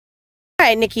All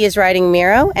right, Nikki is riding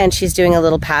Miro and she's doing a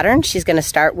little pattern. She's going to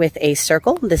start with a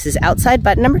circle. This is outside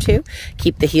button number 2.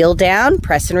 Keep the heel down,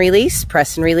 press and release,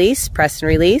 press and release, press and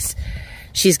release.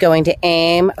 She's going to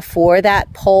aim for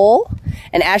that pole.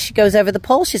 And as she goes over the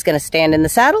pole, she's going to stand in the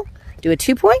saddle, do a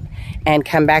 2-point, and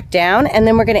come back down. And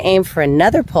then we're going to aim for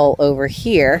another pole over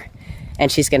here,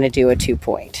 and she's going to do a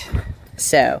 2-point.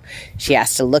 So she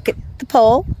has to look at the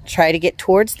pole, try to get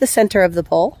towards the center of the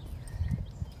pole.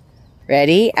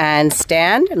 Ready, and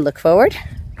stand and look forward.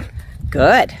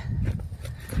 Good.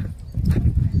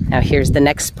 Now here's the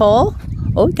next pole.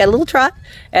 Oh, got a little trot.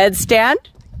 And stand.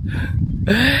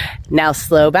 Now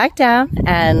slow back down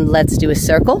and let's do a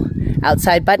circle.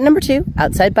 Outside button number 2.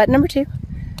 Outside button number 2.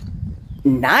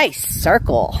 Nice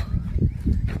circle.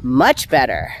 Much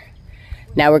better.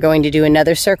 Now we're going to do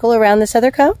another circle around this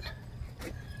other cone.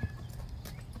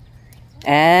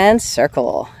 And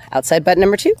circle. Outside button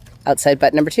number 2. Outside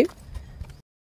button number 2.